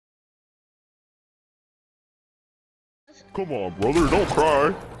Come on, brother, don't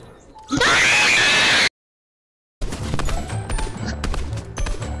cry.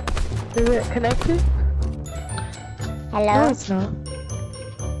 Is it connected? Hello? No, it's not.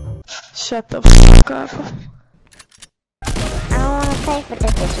 Shut the fuck up. I don't wanna play for the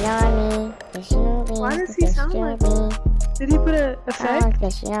fish, you know what I mean? Fish, you know me. Why does he sound like that? Did he put an effect?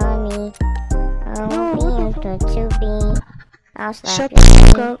 Fish, you know what I mean? I want to be. I'll slap Shut your the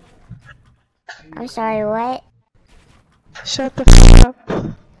fuck knee. up. I'm sorry, what? Shut the fuck up.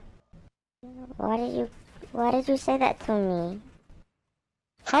 Why did you say that to me?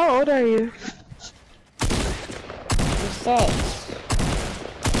 How old are you? You're 6.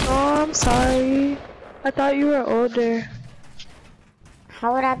 Oh, I'm sorry. I thought you were older.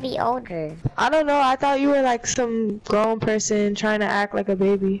 How would I be older? I don't know, I thought you were like some grown person trying to act like a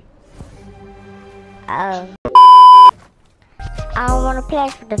baby. Oh. I don't wanna play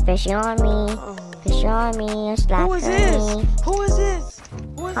for the fish, you know what I mean? Fish, you know what I mean? Slap Who is your this? knee. Who is this?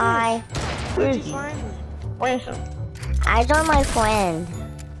 Who is Hi. this? Where'd you find me? I joined my friend.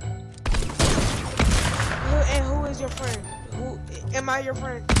 And who is your friend? Who am I your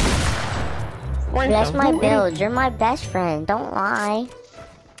friend? Bless my build. You're my best friend. Don't lie.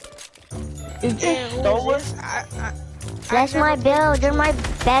 And who is this? Bless my build. You're my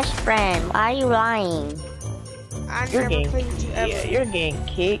best friend. Why are you lying? I never played with you ever. Yeah, you're getting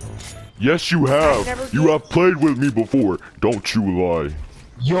kicked. Yes, you have. You have played with me before. Don't you lie.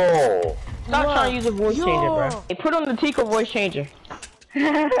 Yo. Stop trying to use a voice changer, bro. Hey, put on the Tiko voice changer.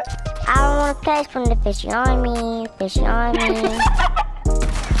 I don't want to play from the fish, you know what I mean? Fish, you know what I mean?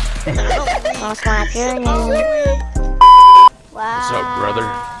 I'll slap your knee. Wow. What's up, brother?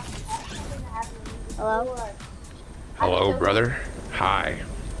 Hello? Hello, brother. Hi.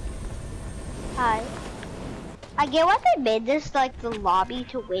 Hi. I get why they made this like the lobby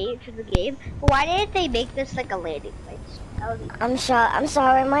to wait for the game, but why didn't they make this like a landing place? I'm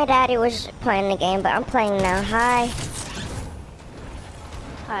sorry, my daddy was playing the game, but I'm playing now. Hi.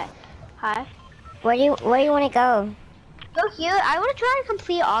 Hi. Where do you want to go? Go here. I want to try and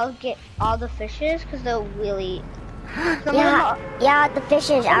complete all the fishes because they're really. Yeah, the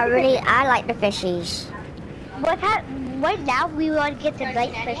fishes. I like the fishes. What now? We want to get the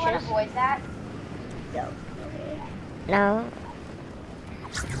night fishes. Want to avoid that? No.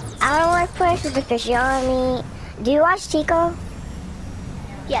 I don't want to play with the fish, you know what I mean? Do you watch Tiko?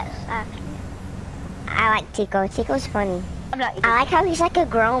 Yes, actually. I like Tiko. Tiko's funny. I like how he's like a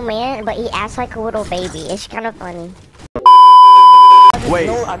grown man, but he acts like a little baby. It's kind of funny. Wait.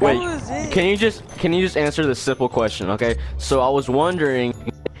 Can you just answer the simple question, okay? So I was wondering,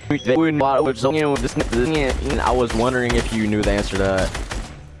 I was wondering if you knew the answer to that.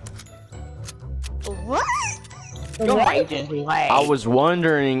 What? I was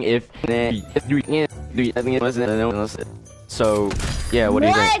wondering if you so yeah, what do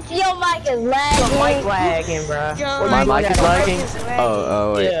you think? Your mic is lagging. Your mic lagging, bro. My mic is lagging? Yeah.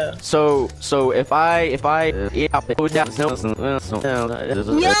 Oh wait. Yeah. So if I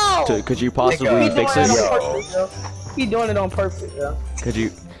could you possibly fix it? He doing it on purpose, yo. Could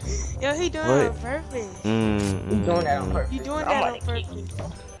you? Yo, he doing it on purpose. He doing that on purpose. You doing that on purpose.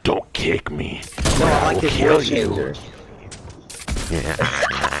 Don't kick me. No, I will like kill you. Yeah.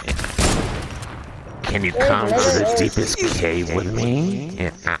 Can you come to the deepest cave with me?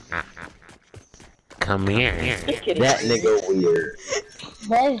 Yeah. Come here. That nigga weird.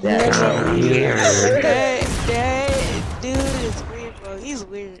 Come here. That dude is weird, bro. He's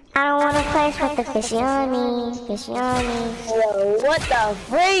weird. I don't want to play with the fishioni. Yo, what the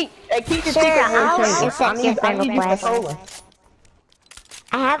freak? Hey, keep the Sure, Tiko voice I'll accept your friend request.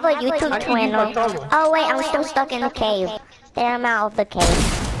 I have a YouTube channel. Oh wait, I'm still stuck in the cave. There, I'm out of the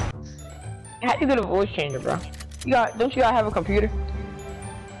cave. How do you get a voice changer, bro? Don't you gotta have a computer?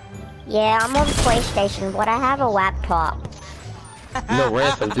 Yeah, I'm on PlayStation, but I have a laptop. No,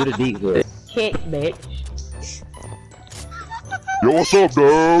 ransom, do the deep good. Kick, bitch. Yo, what's up,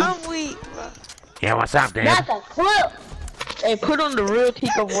 dog? I'm weak, bro. Yeah, what's up, dude? That's a clip! Hey, put on the real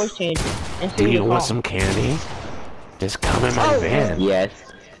Tiko voice changer and see Do you what's want wrong. some candy? Just come in my van. Yes.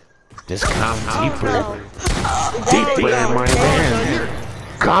 Just come deeper. Deeper in my van.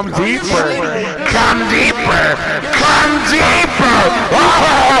 Come deeper. Come deeper. Come deeper.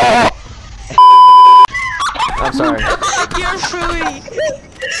 Oh! I'm sorry. You're fruity.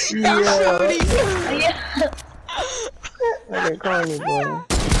 You're fruity. They're calling me, boy.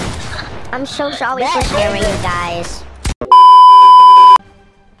 I'm so sorry for scaring you guys.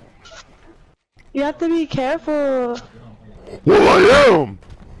 You have to be careful. Well, I am.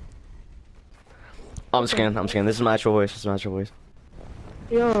 I'm scared. This is my actual voice.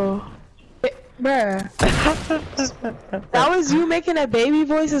 Yo. Bruh. That was you making a baby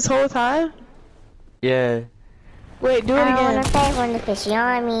voice this whole time? Yeah. Wait, do it again. I wanna play when the fishy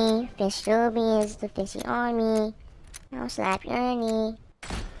on me. Fish Ruby is the fishy on me. I'll slap your knee.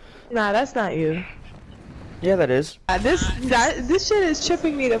 Nah, that's not you. Yeah, that is. This shit is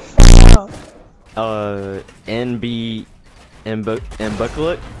tripping me the fuck out.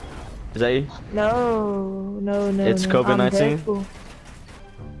 Bucklet? Is that you? No. It's no. COVID-19?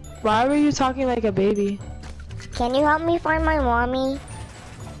 Why were you talking like a baby? Can you help me find my mommy?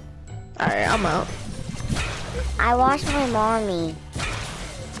 Alright, I'm out. I lost my mommy.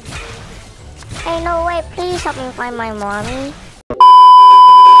 Hey, no way, please help me find my mommy.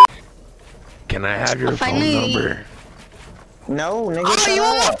 Can I have your phone number? No, nigga. Oh, you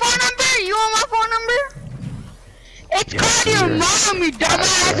want my phone number? You want my phone number? It's cardi your mom, you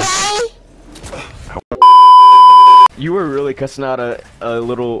dumbass. You were really cussing out a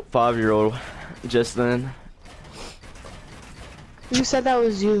little 5-year-old just then. You said that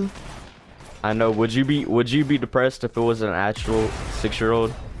was you. I know. Would you be depressed if it was an actual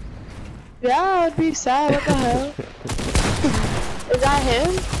 6-year-old? Yeah, I'd be sad. What the hell? Is that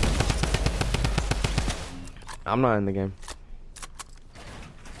him? I'm not in the game.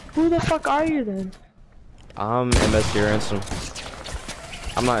 Who the fuck are you then? I'm MSD Ransom.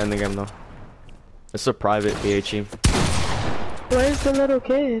 I'm not in the game though. It's a private PHE. Where's the little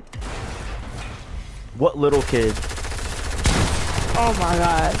kid? What little kid? Oh my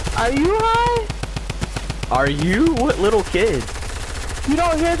god. Are you high? Are you? What little kid? You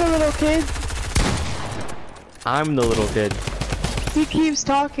don't hear the little kid? I'm the little kid. He keeps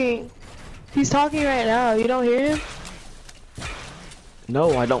talking. He's talking right now. You don't hear him?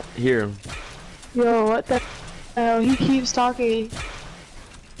 No, I don't hear him. Yo, what the hell? He keeps talking.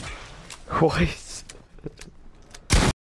 What?